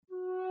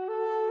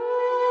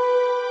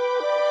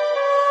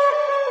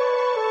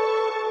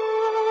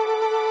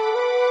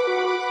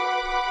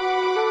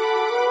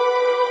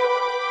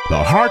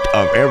The heart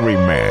of every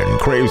man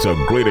craves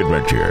a great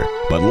adventure,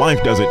 but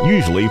life doesn't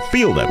usually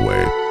feel that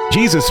way.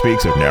 Jesus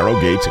speaks of narrow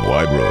gates and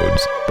wide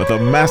roads, but the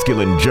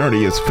masculine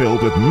journey is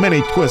filled with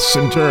many twists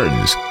and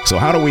turns. So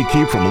how do we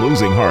keep from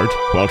losing heart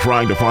while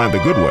trying to find the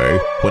good way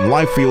when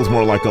life feels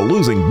more like a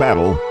losing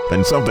battle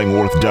than something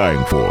worth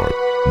dying for?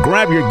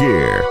 Grab your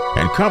gear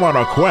and come on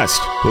a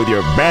quest with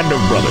your band of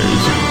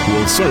brothers who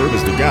will serve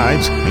as the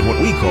guides in what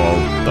we call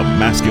the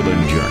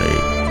masculine journey.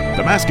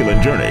 The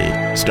masculine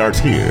journey starts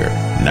here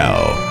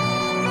now.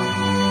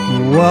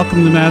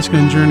 Welcome to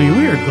Masculine Journey.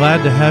 We are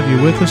glad to have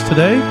you with us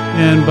today.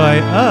 And by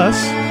us,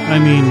 I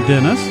mean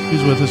Dennis,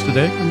 who's with us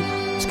today.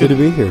 It's good to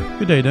be here.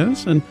 Good day,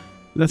 Dennis. And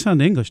that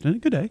sounded English, didn't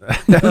it? Good day.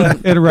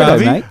 And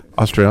Robbie. Good day, mate.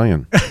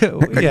 Australian.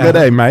 Yeah. Good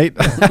day, mate.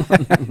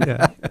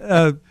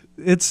 Yeah.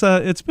 It's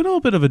been a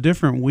little bit of a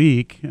different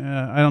week.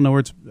 I don't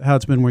know how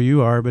it's been where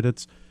you are, but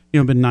it's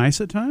been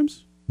nice at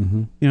times.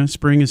 Mm-hmm.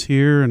 Spring is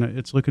here and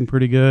it's looking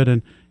pretty good,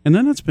 and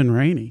then it's been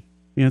rainy.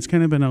 It's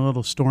kind of been a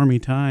little stormy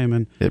time,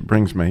 and It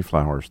brings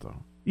Mayflowers,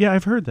 though. yeah,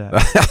 I've heard that.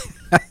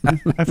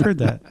 I've heard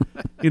that.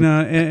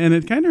 And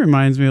it kind of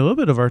reminds me a little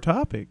bit of our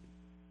topic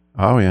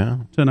Oh, yeah.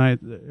 tonight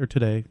or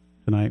today,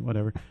 tonight,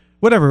 whatever.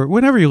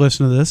 Whenever you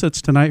listen to this,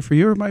 it's tonight for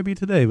you, or it might be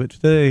today. But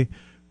today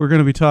we're going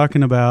to be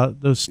talking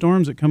about those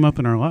storms that come up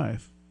in our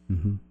life.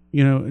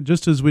 Mm-hmm.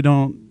 Just as we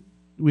don't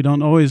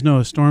always know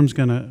a storm's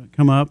going to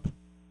come up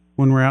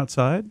when we're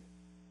outside.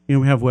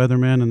 We have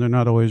weathermen, and they're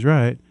not always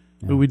right.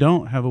 Yeah. But we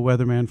don't have a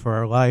weatherman for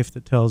our life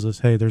that tells us,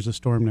 hey, there's a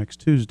storm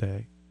next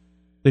Tuesday.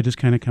 They just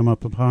kind of come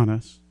up upon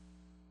us,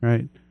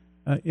 right?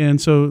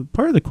 And so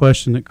part of the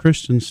question that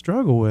Christians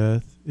struggle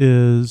with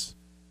is,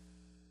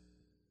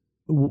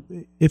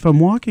 if I'm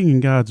walking in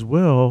God's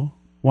will,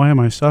 why am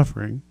I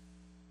suffering?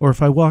 Or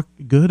if I walk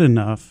good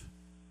enough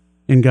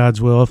in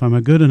God's will, if I'm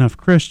a good enough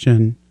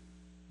Christian,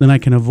 then I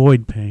can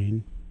avoid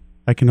pain.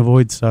 I can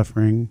avoid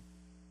suffering.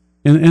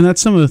 And that's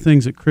some of the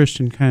things that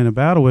Christians kind of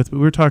battle with. But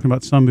we were talking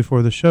about some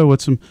before the show.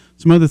 What's some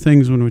other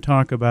things when we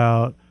talk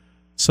about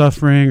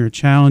suffering or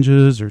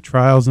challenges or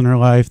trials in our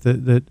life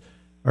that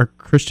are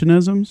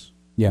Christianisms?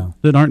 Yeah.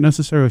 That aren't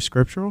necessarily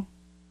scriptural?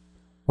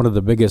 One of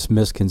the biggest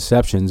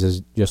misconceptions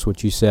is just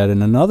what you said.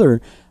 And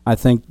another, I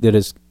think, that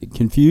is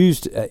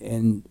confused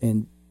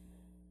and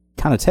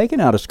kind of taken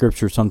out of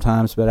Scripture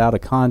sometimes, but out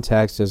of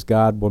context, is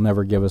God will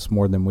never give us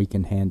more than we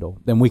can handle.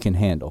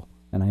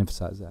 And I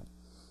emphasize that.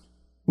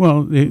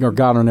 Well, Or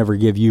God will never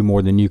give you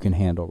more than you can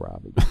handle,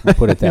 Robbie. I'll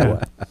put it that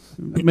way.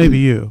 Maybe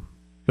you.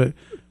 But,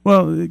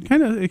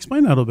 kind of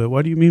explain that a little bit.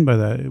 What do you mean by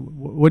that?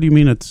 What do you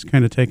mean it's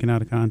kind of taken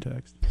out of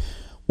context?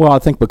 Well, I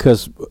think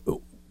because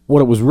what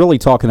it was really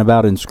talking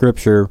about in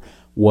Scripture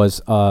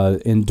was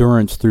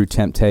endurance through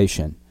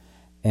temptation.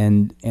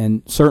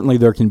 And certainly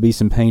there can be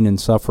some pain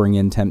and suffering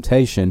in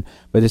temptation,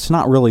 but it's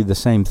not really the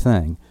same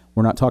thing.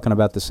 We're not talking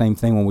about the same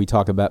thing when we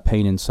talk about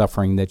pain and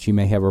suffering, that you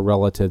may have a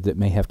relative that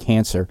may have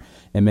cancer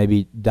and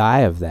maybe die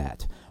of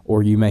that,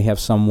 or you may have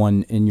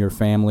someone in your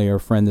family or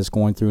friend that's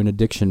going through an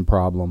addiction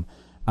problem.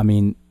 I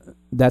mean,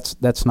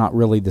 that's not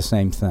really the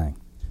same thing.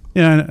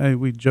 Yeah,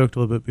 we joked a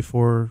little bit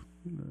before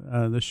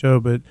the show,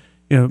 but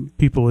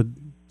people would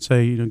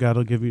say, God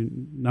will give you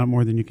not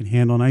more than you can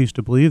handle, and I used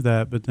to believe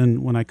that, but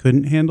then when I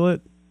couldn't handle it,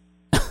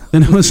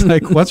 then it was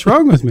like, what's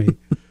wrong with me,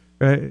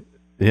 right?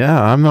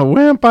 Yeah, I'm a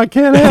wimp. I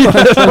can't handle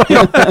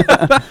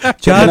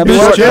it. God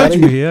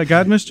misjudged me. Yeah,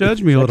 God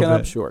misjudged me a little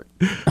bit. Short.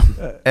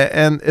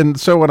 And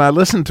so when I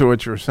listened to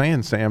what you were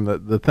saying, Sam,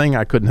 the thing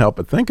I couldn't help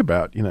but think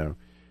about,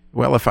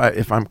 well,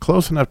 if I'm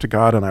close enough to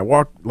God and I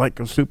walk like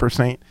a super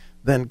saint,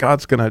 then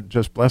God's going to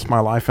just bless my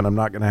life and I'm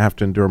not going to have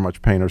to endure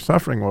much pain or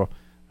suffering. Well,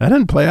 that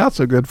didn't play out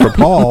so good for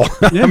Paul.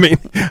 Yeah. I mean,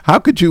 how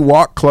could you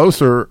walk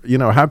closer?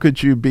 How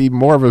could you be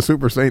more of a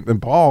super saint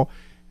than Paul?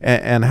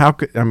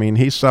 And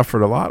he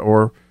suffered a lot,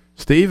 or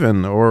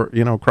Stephen, or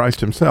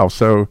Christ himself.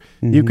 So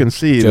you can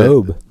see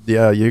Job.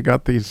 that, you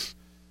got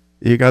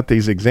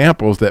these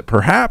examples that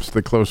perhaps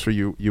the closer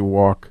you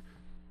walk,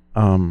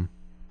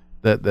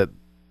 that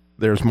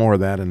there's more of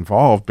that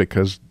involved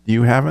because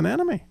you have an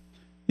enemy.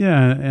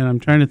 Yeah, and I'm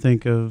trying to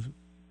think of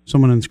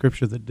someone in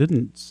Scripture that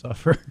didn't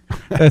suffer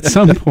at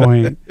some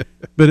point.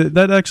 But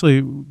that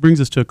actually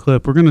brings us to a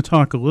clip. We're going to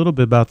talk a little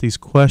bit about these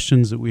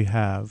questions that we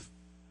have.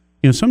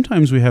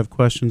 Sometimes we have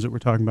questions that we're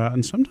talking about,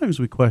 and sometimes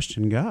we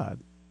question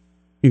God.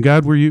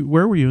 God,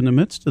 where were you in the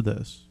midst of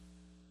this?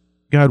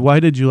 God, why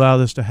did you allow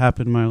this to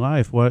happen in my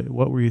life? What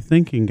were you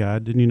thinking,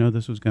 God? Didn't you know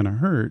this was going to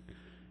hurt?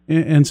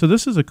 And so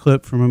this is a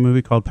clip from a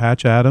movie called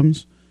Patch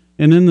Adams.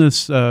 And in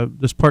this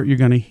part you're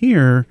going to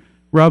hear,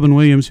 Robin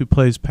Williams, who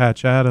plays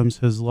Patch Adams,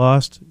 has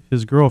lost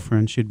his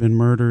girlfriend. She'd been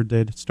murdered.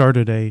 They'd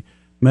started a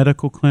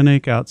medical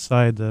clinic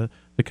outside the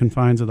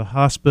confines of the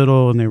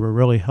hospital, and they were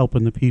really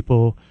helping the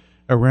people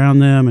around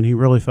them, and he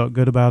really felt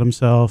good about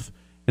himself.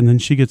 And then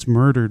she gets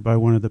murdered by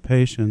one of the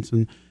patients.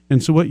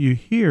 And so what you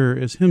hear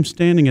is him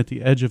standing at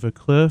the edge of a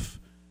cliff,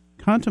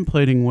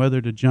 contemplating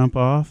whether to jump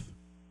off,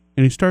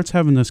 and he starts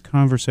having this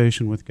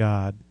conversation with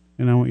God.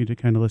 And I want you to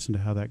kind of listen to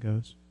how that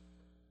goes.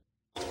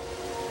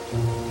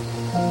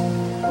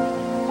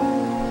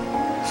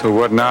 So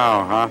what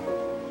now, huh?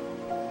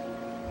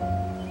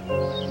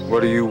 What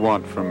do you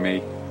want from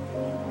me?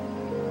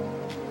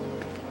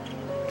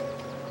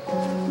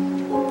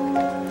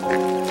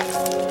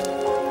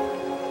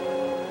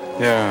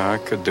 Yeah, I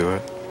could do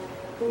it.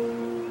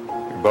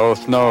 We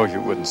both know you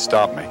wouldn't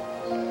stop me.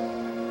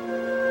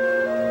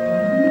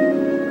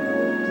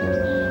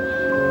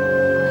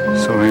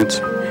 So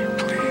answer me,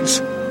 please.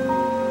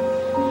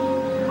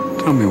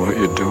 Tell me what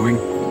you're doing.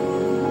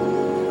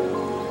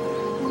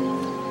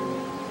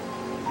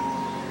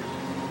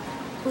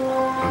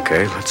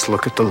 Okay, let's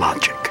look at the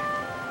logic.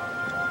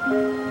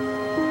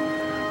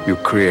 You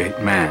create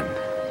man.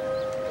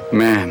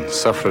 Man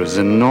suffers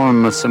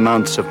enormous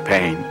amounts of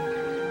pain.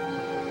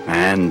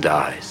 Man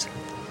dies.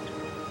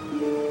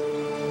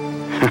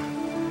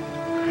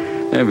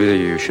 Maybe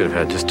you should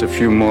have had just a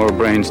few more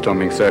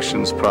brainstorming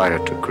sessions prior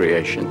to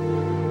creation.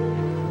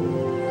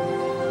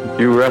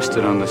 You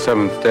rested on the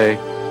seventh day.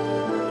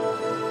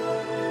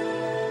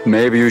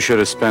 Maybe you should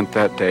have spent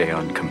that day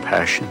on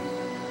compassion.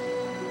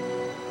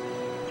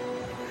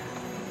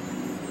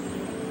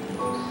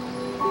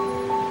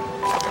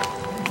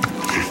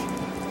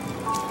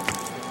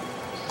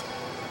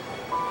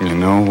 You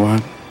know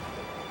what?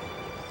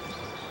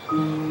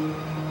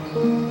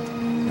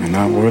 You're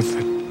not worth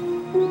it.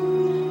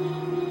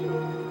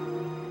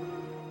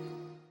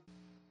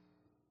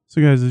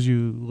 So, guys, as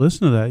you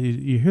listen to that,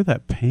 you hear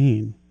that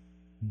pain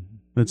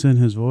that's in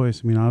his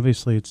voice. I mean,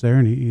 obviously it's there,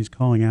 and he's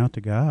calling out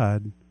to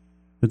God,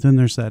 but then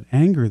there's that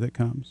anger that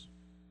comes,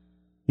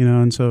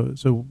 and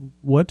so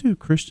what do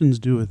Christians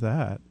do with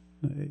that?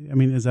 I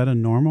mean, is that a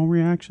normal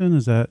reaction?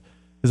 Is that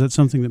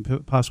something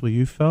that possibly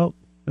you felt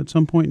at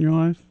some point in your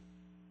life?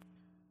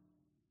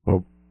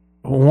 Well,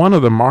 one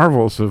of the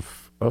marvels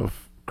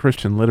of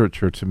Christian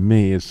literature to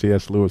me is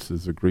C.S.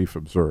 Lewis's A Grief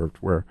Observed,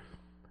 where,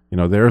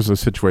 there's a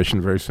situation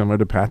very similar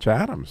to Patch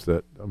Adams,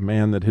 that a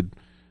man that had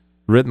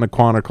written the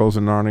Chronicles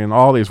and Narnia and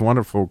all these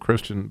wonderful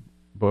Christian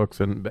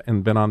books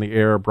and been on the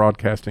air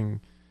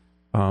broadcasting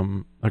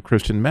a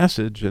Christian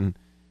message, and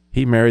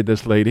he married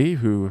this lady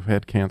who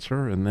had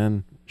cancer, and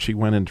then she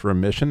went into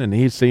remission, and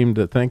he seemed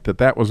to think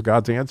that was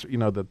God's answer,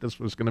 that this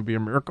was going to be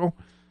a miracle,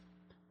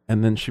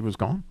 and then she was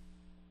gone.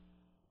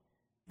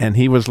 And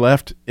he was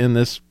left in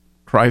this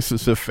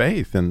crisis of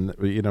faith. And,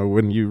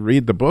 when you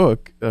read the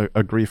book,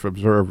 A Grief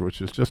Observed,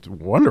 which is just a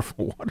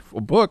wonderful, wonderful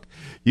book,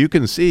 you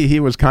can see he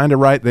was kind of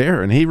right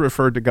there. And he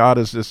referred to God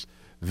as this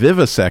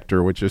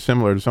vivisector, which is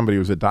similar to somebody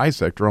who's a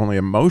dissector, only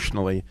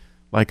emotionally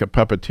like a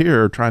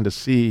puppeteer trying to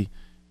see,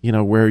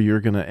 where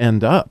you're going to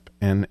end up.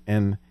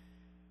 And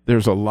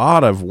there's a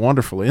lot of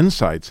wonderful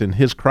insights in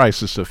his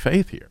crisis of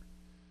faith here.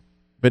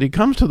 But he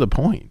comes to the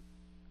point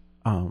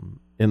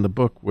in the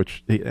book,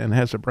 and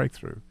has a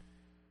breakthrough,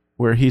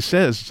 where he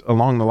says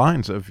along the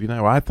lines of,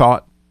 I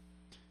thought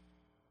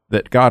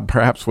that God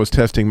perhaps was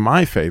testing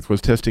my faith,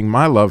 was testing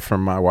my love for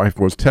my wife,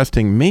 was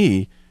testing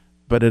me,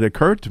 but it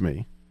occurred to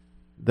me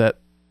that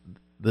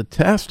the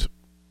test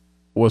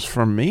was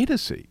for me to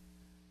see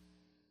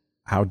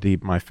how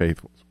deep my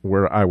faith was,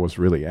 where I was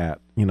really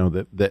at,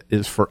 that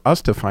is for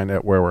us to find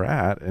out where we're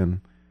at.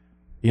 And,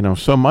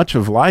 so much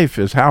of life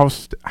is how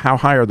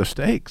high are the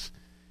stakes.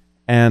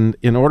 And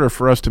in order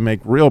for us to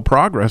make real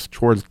progress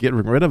towards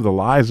getting rid of the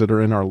lies that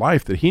are in our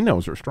life that he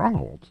knows are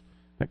strongholds,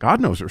 that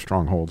God knows are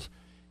strongholds,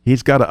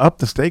 he's got to up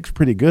the stakes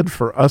pretty good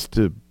for us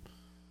to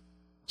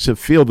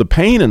feel the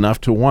pain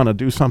enough to want to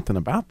do something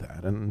about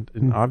that. And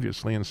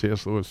obviously in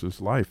C.S.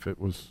 Lewis's life, it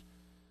was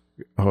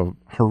a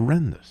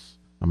horrendous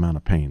amount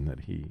of pain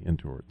that he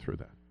endured through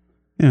that.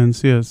 Yeah, and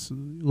C.S.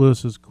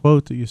 Lewis's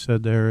quote that you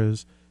said there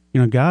is,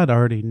 God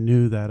already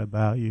knew that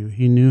about you.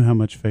 He knew how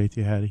much faith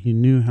you had. He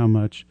knew how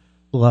much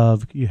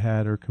love you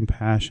had, or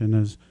compassion,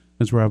 as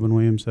Robin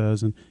Williams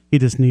says, and he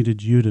just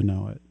needed you to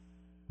know it.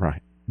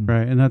 Right.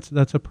 Right. And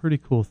that's a pretty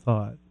cool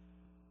thought.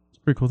 It's a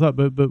pretty cool thought.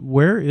 But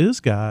where is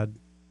God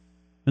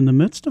in the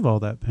midst of all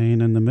that pain,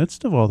 in the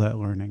midst of all that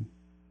learning?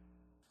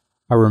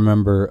 I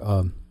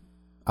remember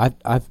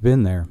I've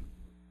been there.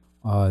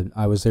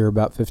 I was there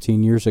about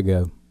 15 years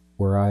ago,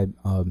 where I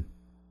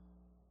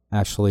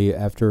actually,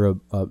 after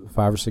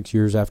 5 or 6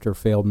 years after a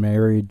failed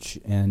marriage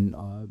and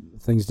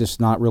things just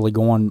not really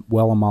going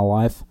well in my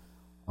life,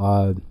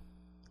 I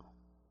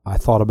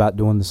thought about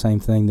doing the same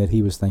thing that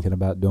he was thinking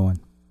about doing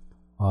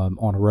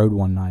on a road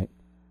one night.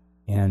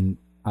 And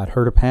I'd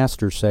heard a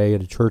pastor say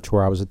at a church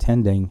where I was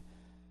attending,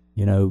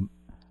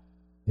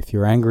 if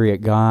you're angry at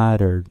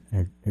God or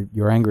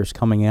your anger is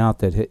coming out,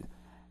 that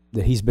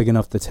he's big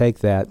enough to take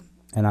that.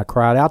 And I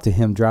cried out to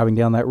him driving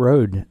down that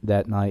road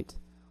that night.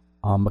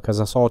 Because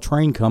I saw a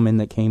train coming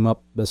that came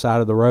up the side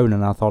of the road,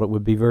 and I thought it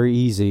would be very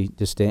easy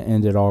just to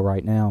end it all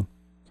right now.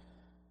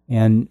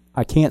 And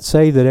I can't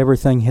say that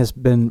everything has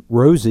been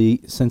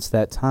rosy since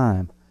that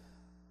time,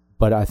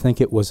 but I think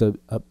it was a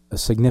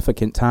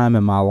significant time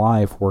in my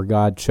life where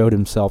God showed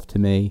himself to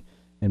me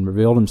and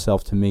revealed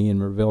himself to me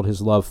and revealed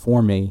his love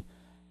for me,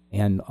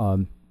 and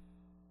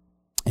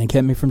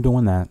kept me from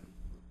doing that.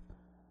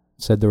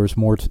 Said there was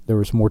more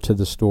to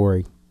the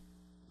story.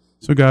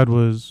 So God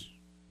was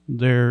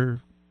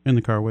there in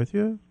the car with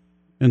you,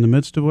 in the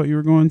midst of what you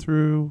were going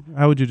through?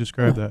 How would you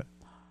describe that?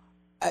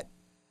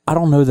 I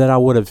don't know that I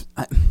would have.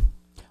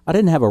 I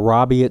didn't have a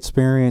Robbie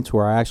experience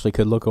where I actually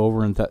could look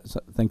over and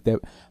think that.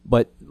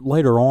 But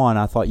later on,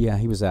 I thought, yeah,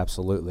 he was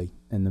absolutely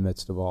in the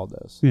midst of all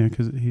this. Yeah,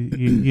 because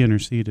he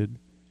interceded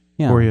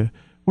Yeah. for you.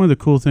 One of the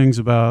cool things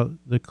about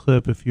the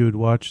clip, if you would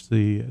watch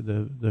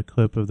the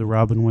clip of the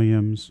Robin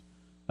Williams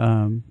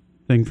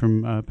thing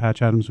from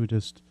Patch Adams we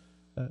just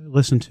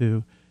listened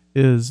to,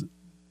 is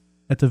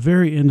at the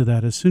very end of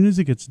that, as soon as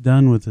he gets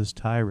done with his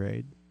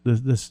tirade,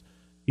 this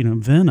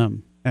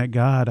venom at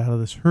God out of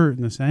this hurt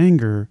and this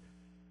anger,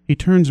 he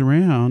turns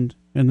around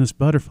and this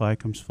butterfly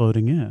comes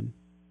floating in.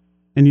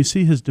 And you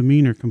see his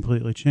demeanor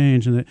completely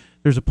change. And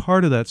there's a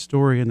part of that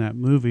story in that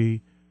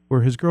movie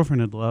where his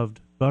girlfriend had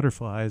loved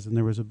butterflies and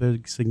there was a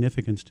big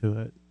significance to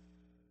it.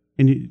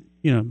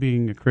 And,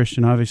 being a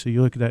Christian, obviously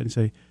you look at that and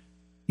say,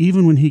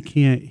 even when he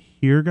can't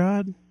hear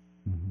God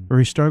or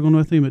he's struggling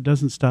with him, it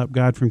doesn't stop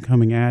God from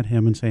coming at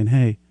him and saying,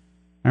 hey,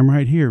 I'm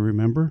right here,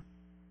 remember?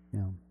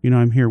 Yeah.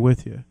 I'm here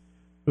with you.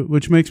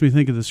 Which makes me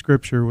think of the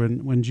scripture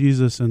when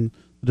Jesus and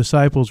the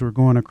disciples were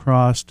going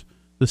across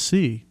the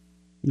Sea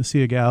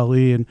of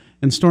Galilee,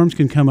 and storms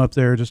can come up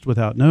there just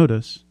without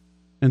notice.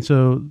 And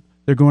so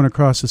they're going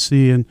across the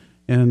sea,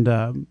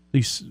 and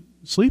he's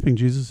sleeping.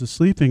 Jesus is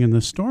sleeping, and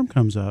the storm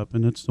comes up,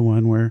 and it's the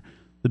one where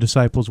the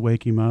disciples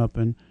wake him up,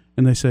 and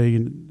they say,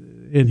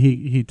 and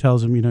he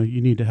tells them,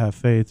 you need to have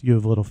faith. You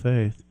have little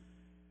faith.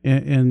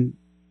 And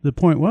the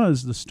point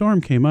was, the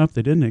storm came up.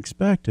 They didn't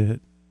expect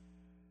it.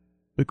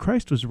 But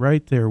Christ was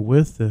right there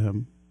with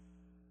them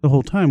the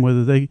whole time,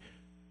 whether they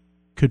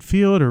could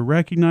feel it or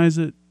recognize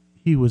it.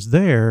 He was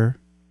there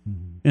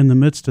in the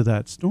midst of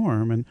that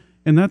storm,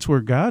 and that's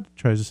where God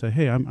tries to say,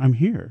 "Hey, I'm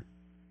here."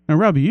 Now,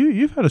 Robbie,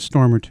 you've had a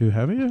storm or two,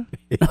 haven't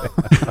you?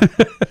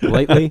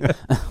 Lately,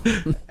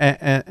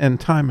 and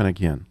time and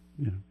again,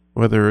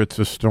 whether it's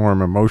a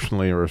storm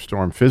emotionally or a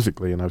storm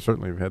physically, and I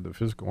certainly have had the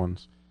physical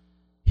ones.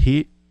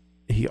 He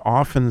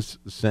often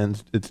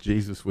sends it's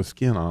Jesus with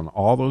skin on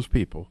all those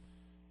people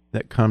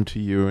that come to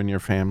you and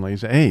your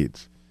family's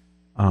aids.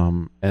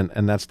 And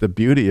that's the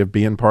beauty of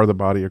being part of the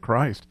body of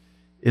Christ,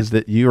 is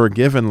that you are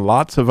given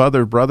lots of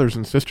other brothers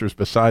and sisters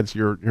besides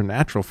your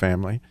natural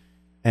family.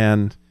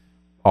 And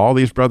all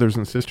these brothers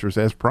and sisters,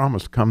 as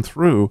promised, come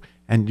through,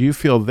 and you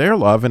feel their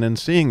love. And in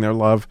seeing their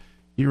love,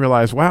 you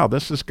realize, wow,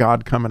 this is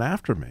God coming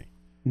after me.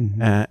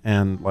 Mm-hmm.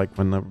 And like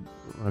when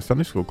my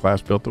Sunday school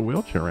class built the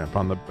wheelchair ramp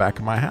on the back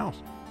of my house,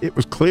 it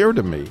was clear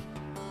to me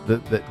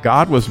that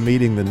God was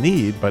meeting the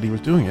need, but he was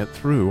doing it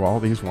through all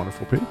these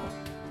wonderful people.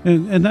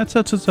 And that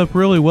sets us up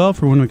really well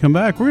for when we come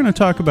back. We're going to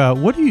talk about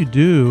what do you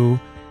do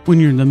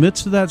when you're in the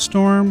midst of that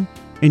storm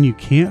and you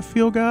can't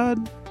feel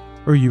God,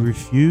 or you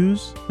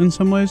refuse in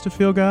some ways to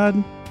feel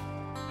God.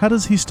 How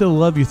does he still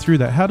love you through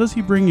that? How does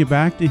he bring you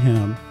back to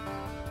him?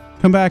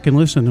 Come back and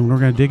listen, and we're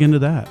going to dig into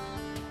that.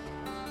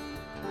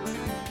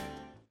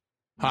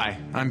 Hi,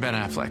 I'm Ben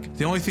Affleck.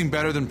 The only thing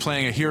better than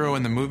playing a hero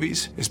in the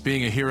movies is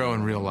being a hero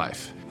in real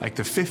life. Like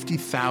the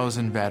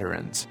 50,000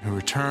 veterans who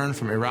returned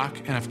from Iraq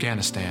and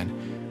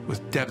Afghanistan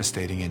with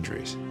devastating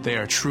injuries. They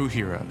are true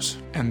heroes,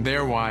 and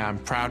they're why I'm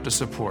proud to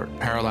support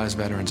Paralyzed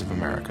Veterans of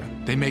America.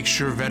 They make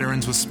sure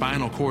veterans with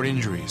spinal cord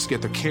injuries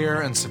get the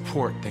care and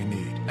support they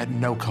need at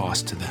no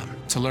cost to them.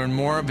 To learn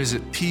more,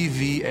 visit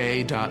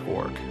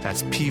pva.org.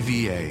 That's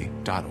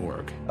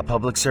pva.org. A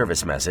public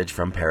service message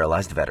from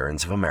Paralyzed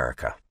Veterans of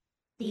America.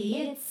 The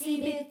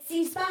itsy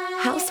bitsy spider.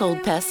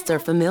 Household pests are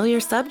familiar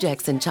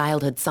subjects in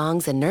childhood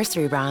songs and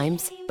nursery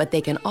rhymes, but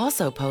they can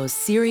also pose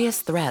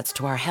serious threats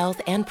to our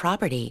health and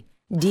property.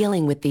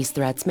 Dealing with these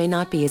threats may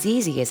not be as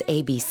easy as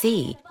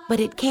ABC, but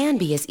it can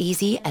be as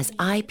easy as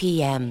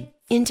IPM.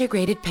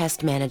 Integrated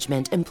Pest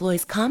Management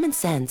employs common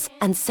sense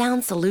and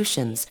sound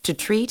solutions to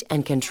treat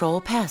and control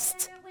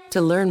pests.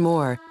 To learn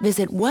more,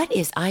 visit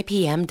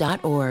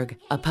whatisipm.org,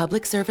 a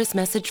public service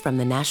message from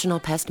the National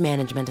Pest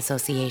Management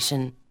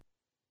Association.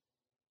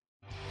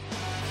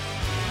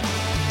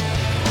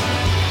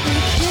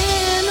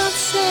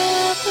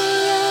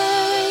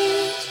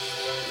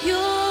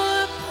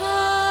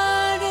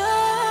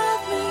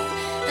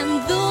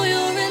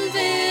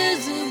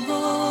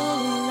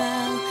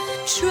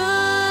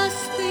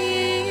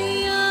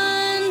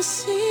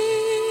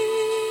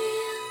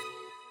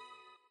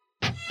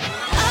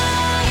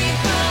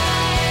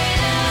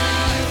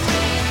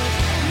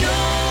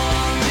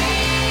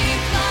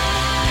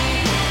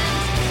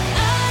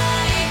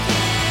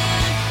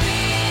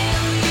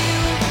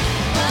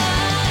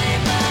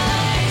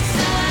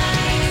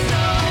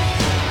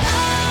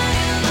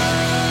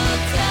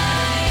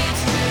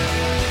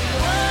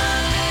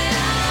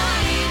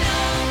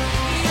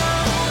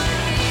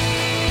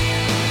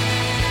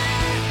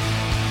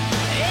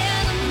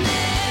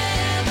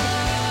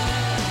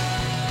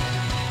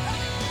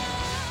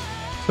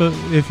 So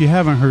if you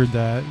haven't heard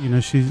that,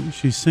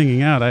 she's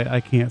singing out, I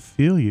can't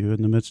feel you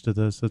in the midst of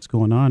this that's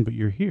going on, but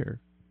you're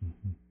here.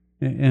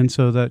 Mm-hmm. And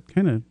so that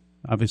kind of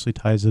obviously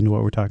ties into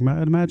what we're talking about.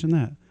 I'd imagine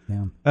that.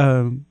 Yeah.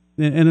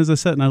 And as I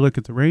said, and I look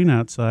at the rain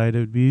outside, it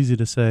would be easy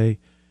to say,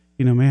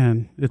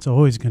 man, it's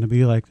always going to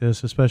be like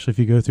this, especially if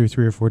you go through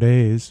 3 or 4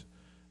 days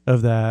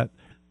of that.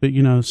 But,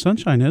 you know,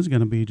 sunshine is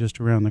going to be just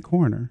around the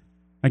corner.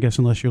 I guess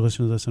unless you're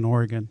listening to this in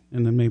Oregon,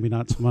 and then maybe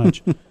not so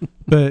much.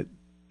 But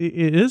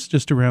it is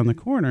just around the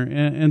corner.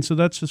 And so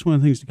that's just one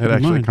of the things to keep in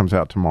mind. It actually comes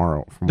out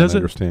tomorrow, from what I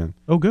understand.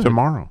 Oh, good.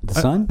 Tomorrow. The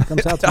sun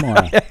comes out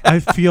tomorrow. I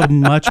feel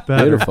much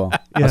better. Beautiful.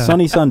 Yeah. A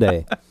sunny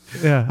Sunday.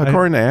 Yeah.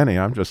 According to Annie,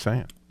 I'm just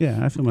saying.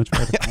 Yeah, I feel much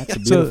better. That's a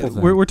beautiful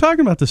thing. We're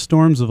talking about the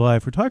storms of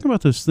life. We're talking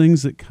about those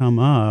things that come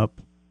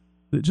up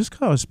that just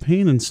cause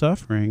pain and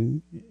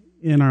suffering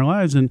in our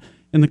lives. And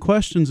the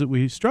questions that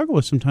we struggle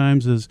with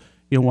sometimes is,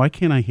 you know, why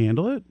can't I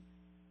handle it?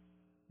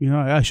 You know,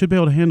 I should be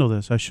able to handle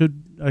this. I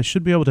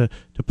should be able to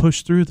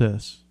push through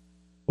this.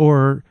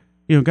 Or,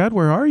 you know, God,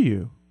 where are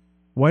you?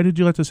 Why did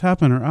you let this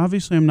happen? Or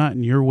obviously I'm not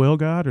in your will,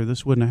 God, or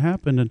this wouldn't have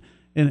happened.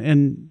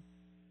 And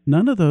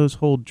none of those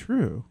hold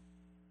true.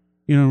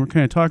 You know, we're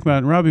kind of talking about,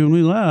 and Robbie, when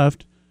we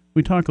left,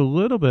 we talked a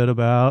little bit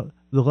about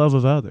the love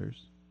of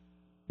others.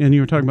 And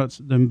you were talking about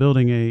them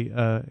building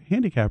a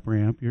handicap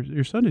ramp,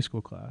 your Sunday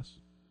school class.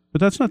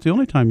 But that's not the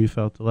only time you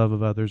felt the love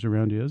of others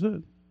around you, is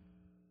it?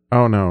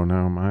 Oh,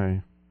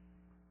 no.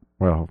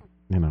 Well,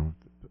 you know,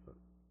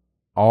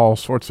 all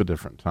sorts of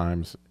different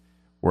times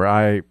where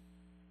I,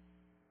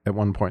 at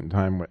one point in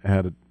time,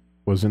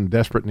 was in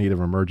desperate need of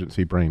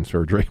emergency brain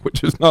surgery,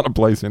 which is not a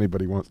place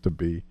anybody wants to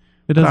be.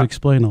 It does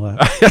explain a lot.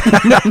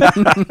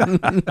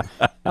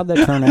 How'd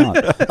that turn out?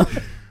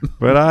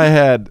 But I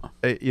had,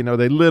 you know,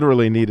 they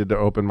literally needed to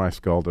open my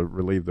skull to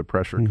relieve the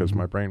pressure because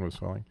my brain was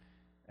swelling.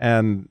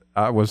 And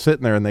I was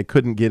sitting there, and they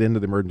couldn't get into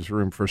the emergency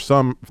room for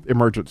some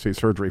emergency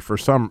surgery for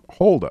some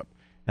holdup.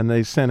 And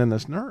they sent in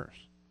this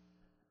nurse.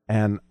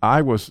 And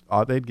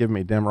they'd give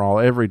me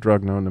Demerol, every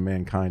drug known to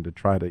mankind, to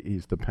try to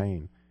ease the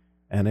pain.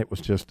 And it was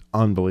just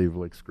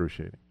unbelievably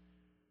excruciating.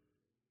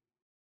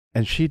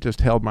 And she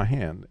just held my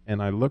hand.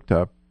 And I looked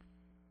up,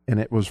 and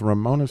it was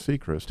Ramona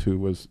Seacrest, who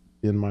was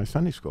in my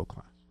Sunday school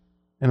class.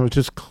 And it was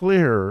just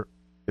clear.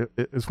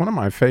 It's one of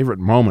my favorite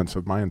moments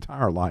of my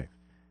entire life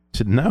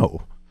to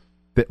know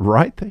that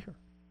right there,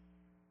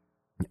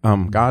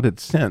 God had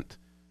sent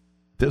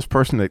this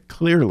person that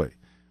clearly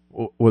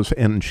was,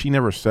 and she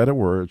never said a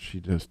word. She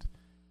just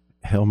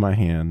held my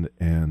hand,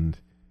 and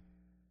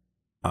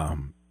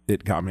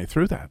it got me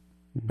through that.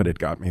 But it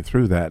got me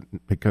through that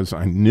because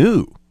I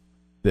knew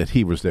that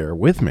he was there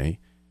with me,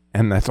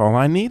 and that's all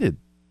I needed.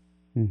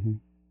 Mm-hmm.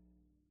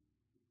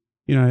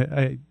 You know,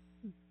 I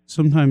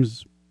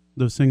sometimes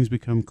those things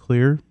become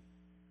clear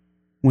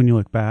when you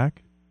look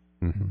back.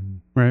 Mm-hmm.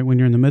 Right? When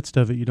you're in the midst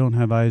of it, you don't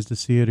have eyes to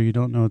see it, or you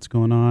don't know what's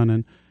going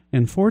on.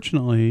 And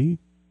fortunately,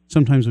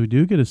 sometimes we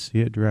do get to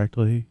see it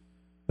directly,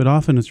 but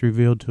often it's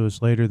revealed to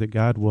us later that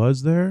God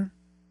was there.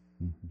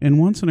 Mm-hmm. And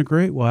once in a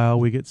great while,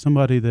 we get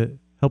somebody that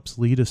helps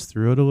lead us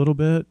through it a little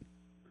bit,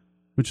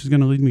 which is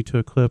going to lead me to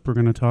a clip we're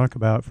going to talk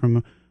about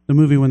from the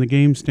movie When the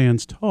Game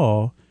Stands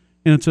Tall.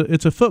 And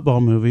it's a football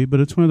movie, but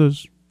it's one of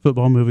those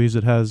football movies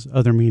that has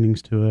other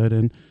meanings to it.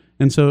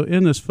 And so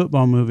in this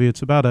football movie,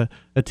 it's about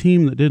a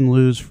team that didn't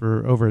lose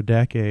for over a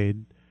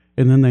decade,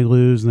 and then they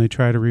lose and they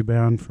try to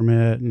rebound from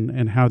it,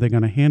 and how they're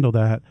going to handle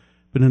that.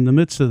 But in the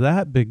midst of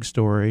that big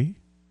story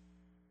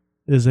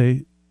is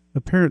a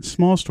apparent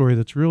small story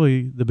that's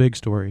really the big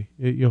story.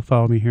 You'll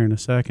follow me here in a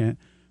second.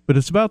 But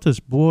it's about this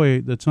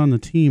boy that's on the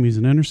team. He's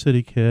an inner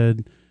city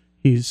kid.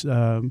 He's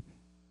done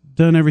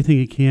everything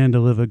he can to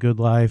live a good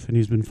life, and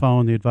he's been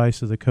following the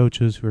advice of the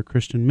coaches who are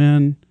Christian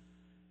men.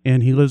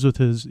 And he lives with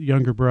his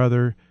younger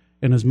brother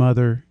and his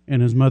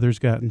mother's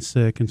gotten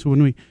sick. And so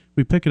when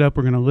we pick it up,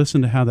 we're going to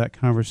listen to how that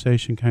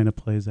conversation kind of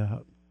plays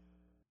out.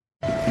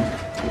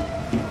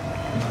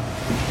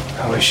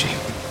 How is she?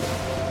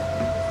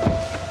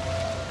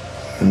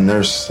 The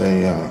nurse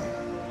say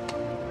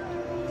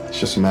it's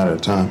just a matter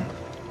of time.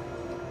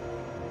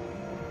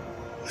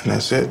 And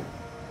that's it.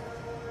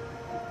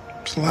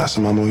 It's the last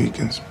of my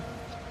Mohicans.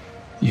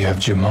 You have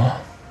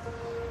Jamal?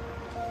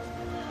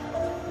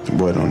 The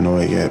boy don't know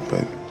it yet,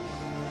 but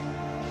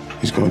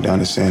he's going down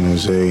to San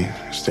Jose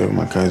to stay with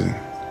my cousin.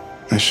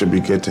 That should be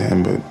good to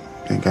him, but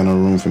ain't got no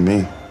room for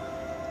me.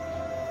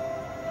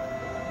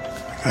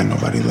 I got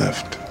nobody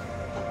left.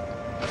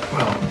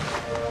 Well,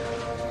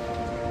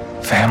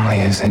 family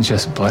isn't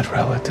just blood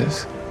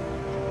relatives.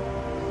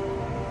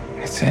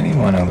 It's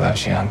anyone who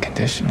loves you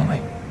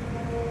unconditionally.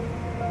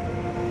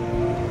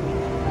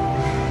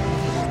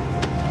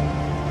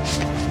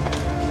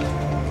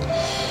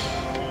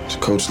 To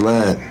Coach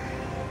Ladd,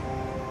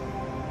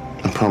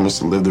 I promise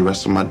to live the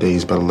rest of my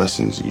days by the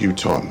lessons you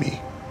taught me.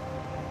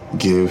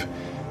 Give,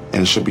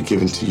 and it should be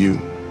given to you.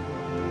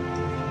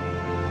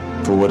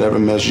 For whatever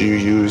measure you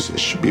use, it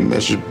should be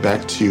measured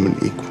back to you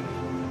and equal.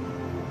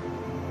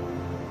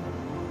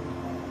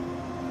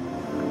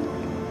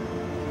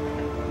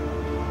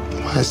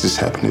 Why is this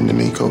happening to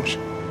me, Coach?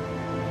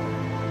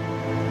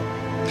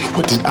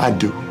 What did I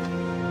do?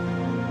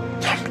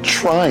 I'm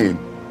trying.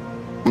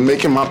 I'm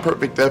making my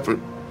perfect effort.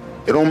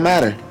 It don't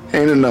matter. It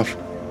ain't enough.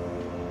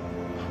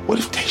 What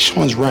if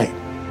Tayshawn's right?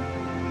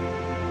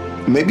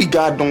 Maybe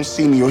God don't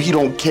see me or he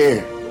don't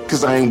care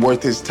because I ain't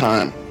worth his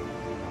time.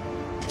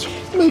 It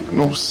don't make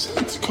no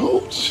sense,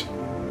 Coach.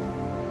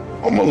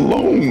 I'm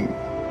alone.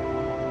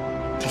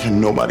 got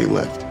nobody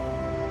left.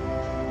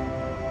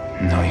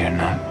 No, you're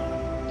not.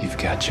 You've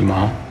got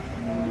Jamal,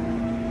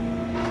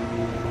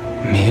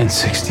 me, and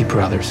 60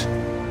 brothers.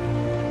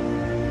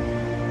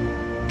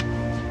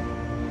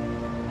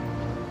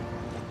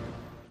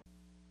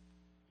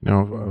 You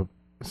know,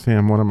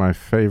 Sam, one of my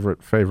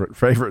favorite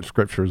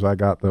scriptures I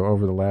got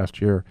over the last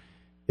year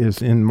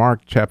is in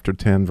Mark chapter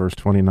 10, verse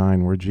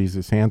 29, where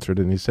Jesus answered,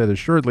 and he said,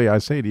 "Assuredly, I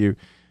say to you,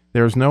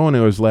 there is no one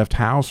who has left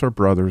house or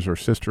brothers or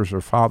sisters or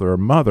father or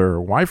mother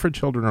or wife or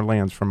children or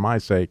lands for my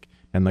sake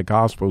and the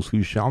gospel's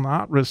who shall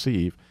not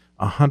receive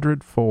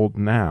 100-fold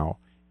now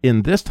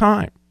in this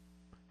time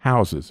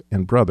houses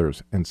and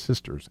brothers and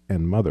sisters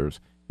and mothers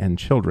and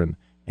children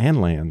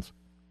and lands,"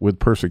 with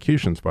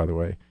persecutions, by the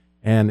way,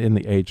 "and in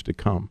the age to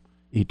come,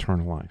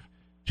 eternal life."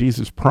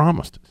 Jesus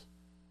promised us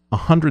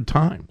 100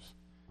 times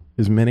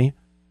as many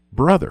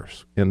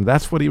brothers, and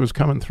that's what he was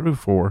coming through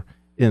for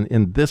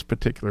in this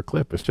particular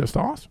clip. It's just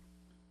awesome.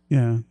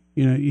 Yeah,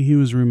 he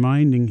was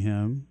reminding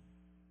him,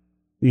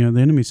 the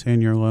enemy's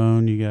saying you're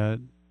alone, you got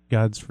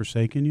God's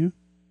forsaken you,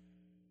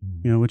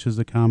 which is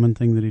the common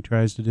thing that he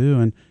tries to do,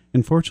 and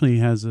unfortunately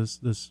he has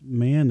this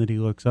man that he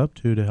looks up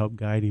to help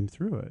guide him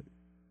through it.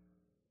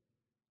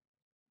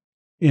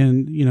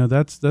 And,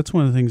 that's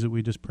one of the things that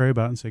we just pray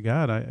about and say,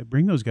 God, I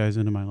bring those guys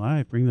into my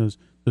life, bring those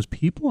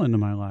people into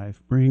my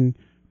life, bring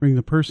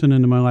the person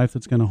into my life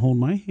that's going to hold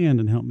my hand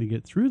and help me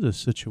get through this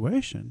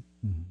situation.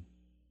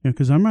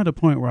 Because I'm at a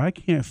point where I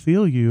can't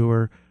feel you,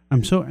 or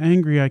I'm so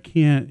angry I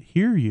can't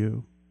hear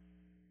you.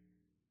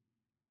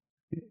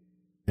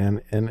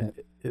 And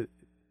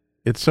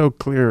it's so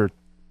clear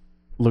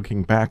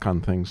looking back on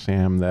things,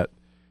 Sam, that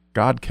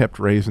God kept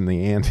raising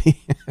the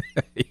ante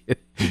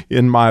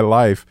in my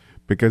life,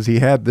 because he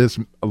had this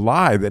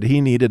lie that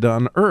he needed to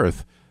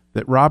unearth,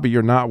 that, Robbie,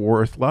 you're not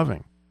worth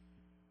loving.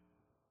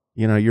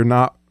 You're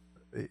not,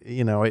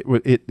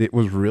 it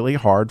was really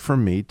hard for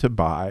me to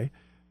buy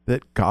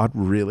that God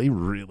really,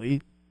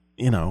 really,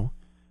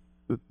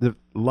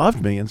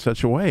 loved me in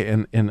such a way.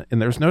 And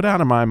there's no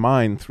doubt in my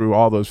mind, through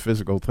all those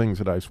physical things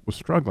that I was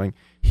struggling,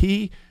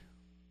 he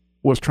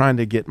was trying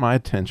to get my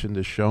attention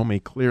to show me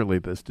clearly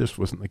this just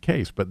wasn't the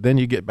case. But then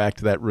you get back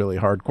to that really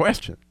hard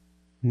question.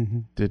 Mm-hmm.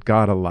 Did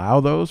God allow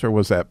those, or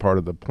was that part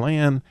of the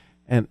plan?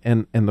 And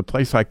the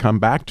place I come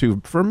back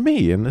to for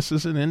me, and this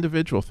is an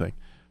individual thing,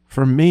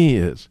 for me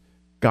is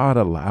God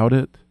allowed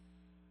it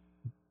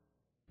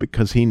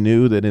because he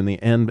knew that in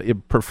the end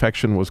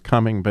perfection was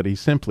coming, but he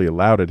simply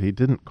allowed it. He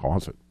didn't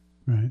cause it.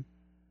 Right.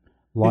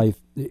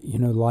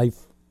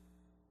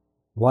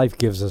 Life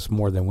gives us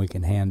more than we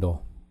can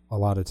handle a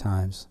lot of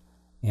times.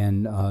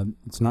 And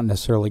it's not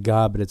necessarily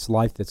God, but it's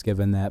life that's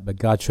given that. But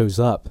God shows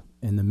up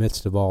in the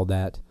midst of all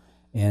that.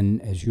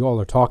 And as you all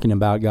are talking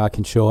about, God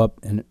can show up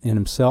in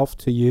himself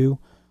to you,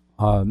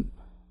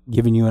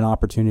 giving you an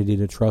opportunity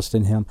to trust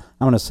in him.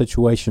 I'm in a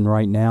situation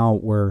right now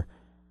where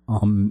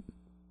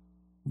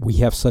we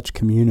have such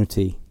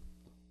community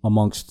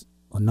amongst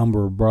a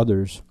number of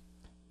brothers,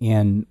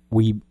 and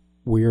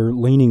we're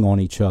leaning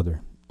on each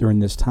other during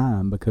this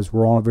time because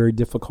we're all in a very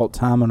difficult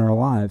time in our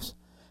lives.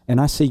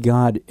 And I see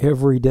God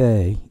every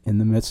day in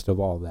the midst of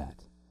all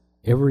that.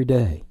 Every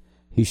day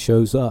he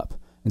shows up.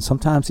 And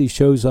sometimes he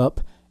shows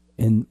up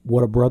in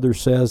what a brother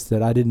says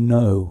that I didn't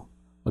know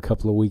a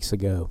couple of weeks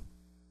ago,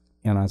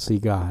 and I see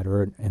God,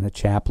 or in a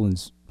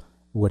chaplain's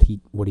what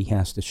he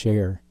has to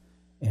share.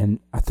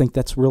 And I think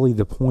that's really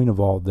the point of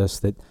all this,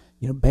 that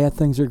bad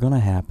things are going to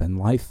happen.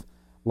 Life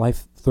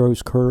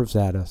throws curves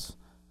at us,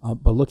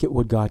 but look at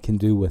what God can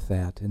do with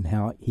that and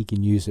how he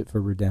can use it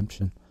for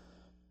redemption.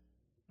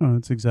 Oh,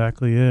 that's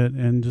exactly it.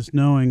 And just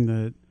knowing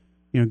that,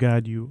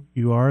 God,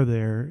 you are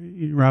there.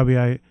 Robbie,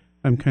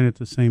 I'm kind of at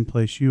the same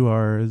place you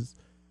are. As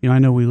I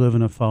know we live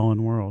in a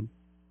fallen world.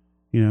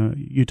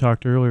 You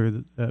talked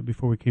earlier that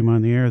before we came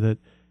on the air that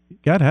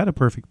God had a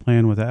perfect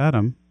plan with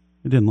Adam.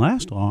 It didn't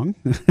last long,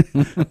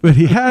 but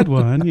he had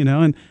one,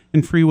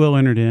 and free will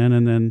entered in,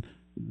 and then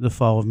the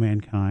fall of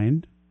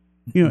mankind,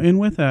 and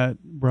with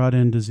that brought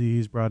in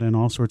disease, brought in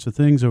all sorts of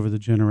things over the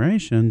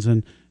generations.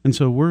 And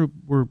so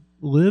we're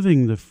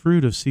living the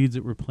fruit of seeds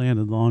that were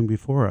planted long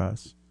before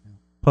us,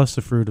 plus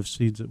the fruit of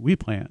seeds that we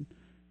plant,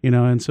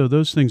 and so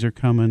those things are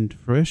coming to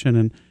fruition.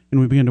 And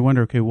we begin to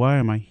wonder, okay, why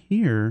am I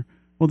here?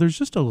 Well, there's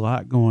just a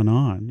lot going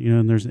on,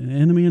 and there's an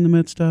enemy in the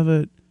midst of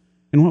it.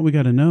 And what we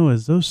got to know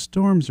is those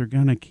storms are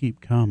going to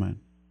keep coming,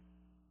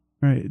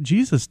 right?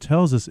 Jesus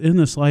tells us in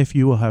this life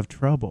you will have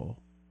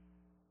trouble.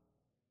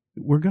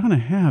 We're going to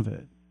have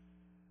it,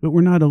 but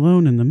we're not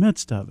alone in the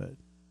midst of it.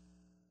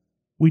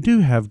 We do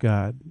have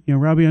God.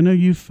 Robbie, I know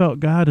you felt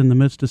God in the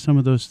midst of some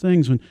of those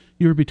things when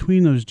you were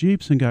between those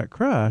Jeeps and got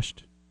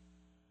crushed.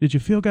 Did you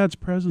feel God's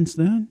presence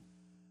then?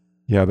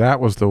 Yeah, that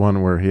was the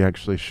one where he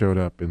actually showed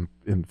up in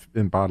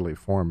bodily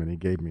form, and he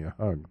gave me a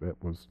hug.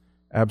 That was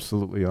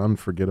absolutely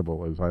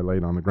unforgettable as I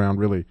laid on the ground,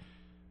 really,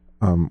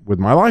 with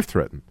my life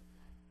threatened,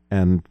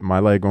 and my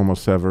leg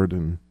almost severed,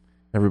 and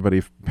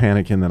everybody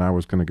panicking that I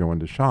was going to go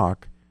into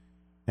shock,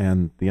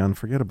 and the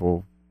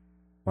unforgettable,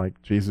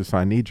 like, Jesus,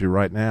 I need you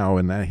right now,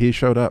 and that he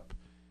showed up,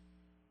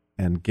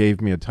 and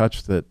gave me a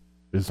touch that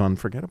is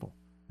unforgettable,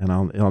 and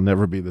I'll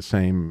never be the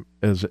same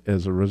as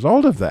a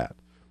result of that.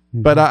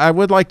 Mm-hmm. But I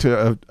would like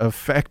to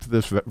affect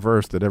this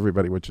verse that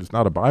everybody, which is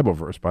not a Bible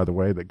verse, by the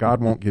way, that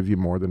God won't give you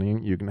more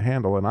than you can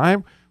handle. And I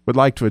would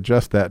like to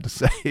adjust that to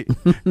say,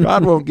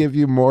 God won't give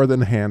you more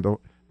than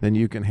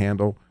you can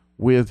handle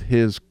with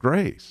his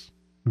grace,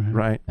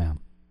 right? Yeah.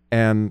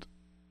 And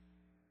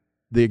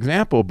the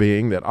example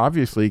being that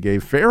obviously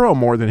gave Pharaoh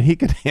more than he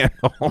could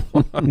handle.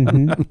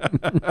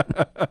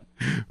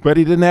 But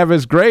he didn't have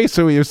his grace,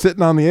 so he was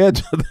sitting on the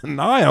edge of the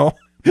Nile.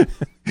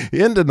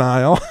 In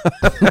denial,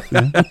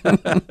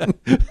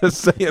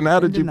 saying,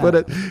 "How did you put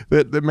it?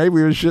 That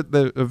maybe we should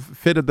have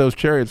fitted those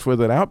chariots with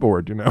an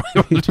outboard."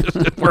 It just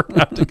didn't work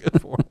out too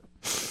good for him.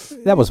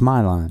 That was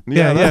my line.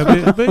 Yeah.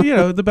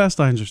 But the best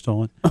lines are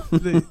stolen.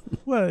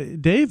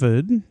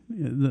 David,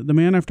 the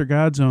man after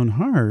God's own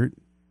heart,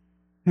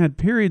 had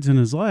periods in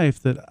his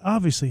life that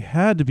obviously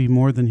had to be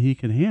more than he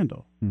could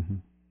handle.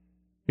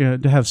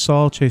 Mm-hmm. To have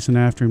Saul chasing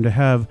after him, to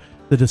have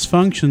the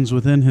dysfunctions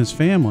within his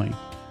family.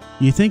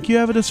 You think you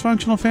have a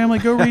dysfunctional family?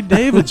 Go read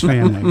David's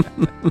family,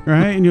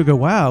 right? And you'll go,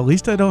 wow, at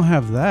least I don't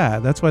have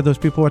that. That's why those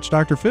people watch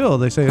Dr. Phil.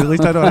 They say, at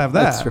least I don't have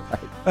that.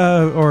 That's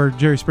right. Or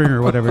Jerry Springer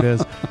or whatever it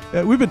is.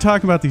 We've been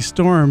talking about these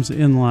storms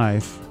in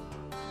life.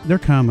 They're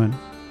coming,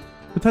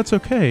 but that's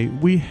okay.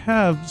 We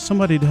have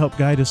somebody to help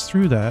guide us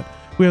through that.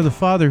 We have the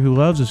Father who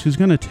loves us, who's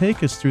going to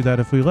take us through that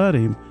if we let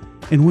him.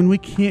 And when we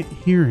can't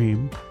hear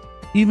him,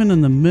 even in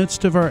the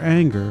midst of our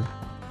anger,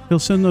 he'll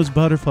send those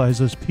butterflies,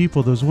 those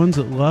people, those ones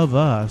that love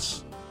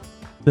us,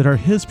 that are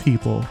his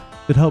people,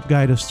 that help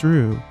guide us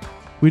through.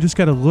 We just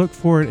got to look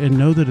for it and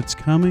know that it's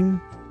coming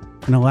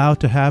and allow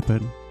it to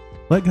happen.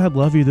 Let God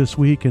love you this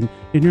week, and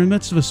in your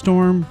midst of a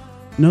storm,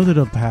 know that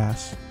it'll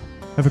pass.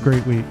 Have a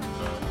great week.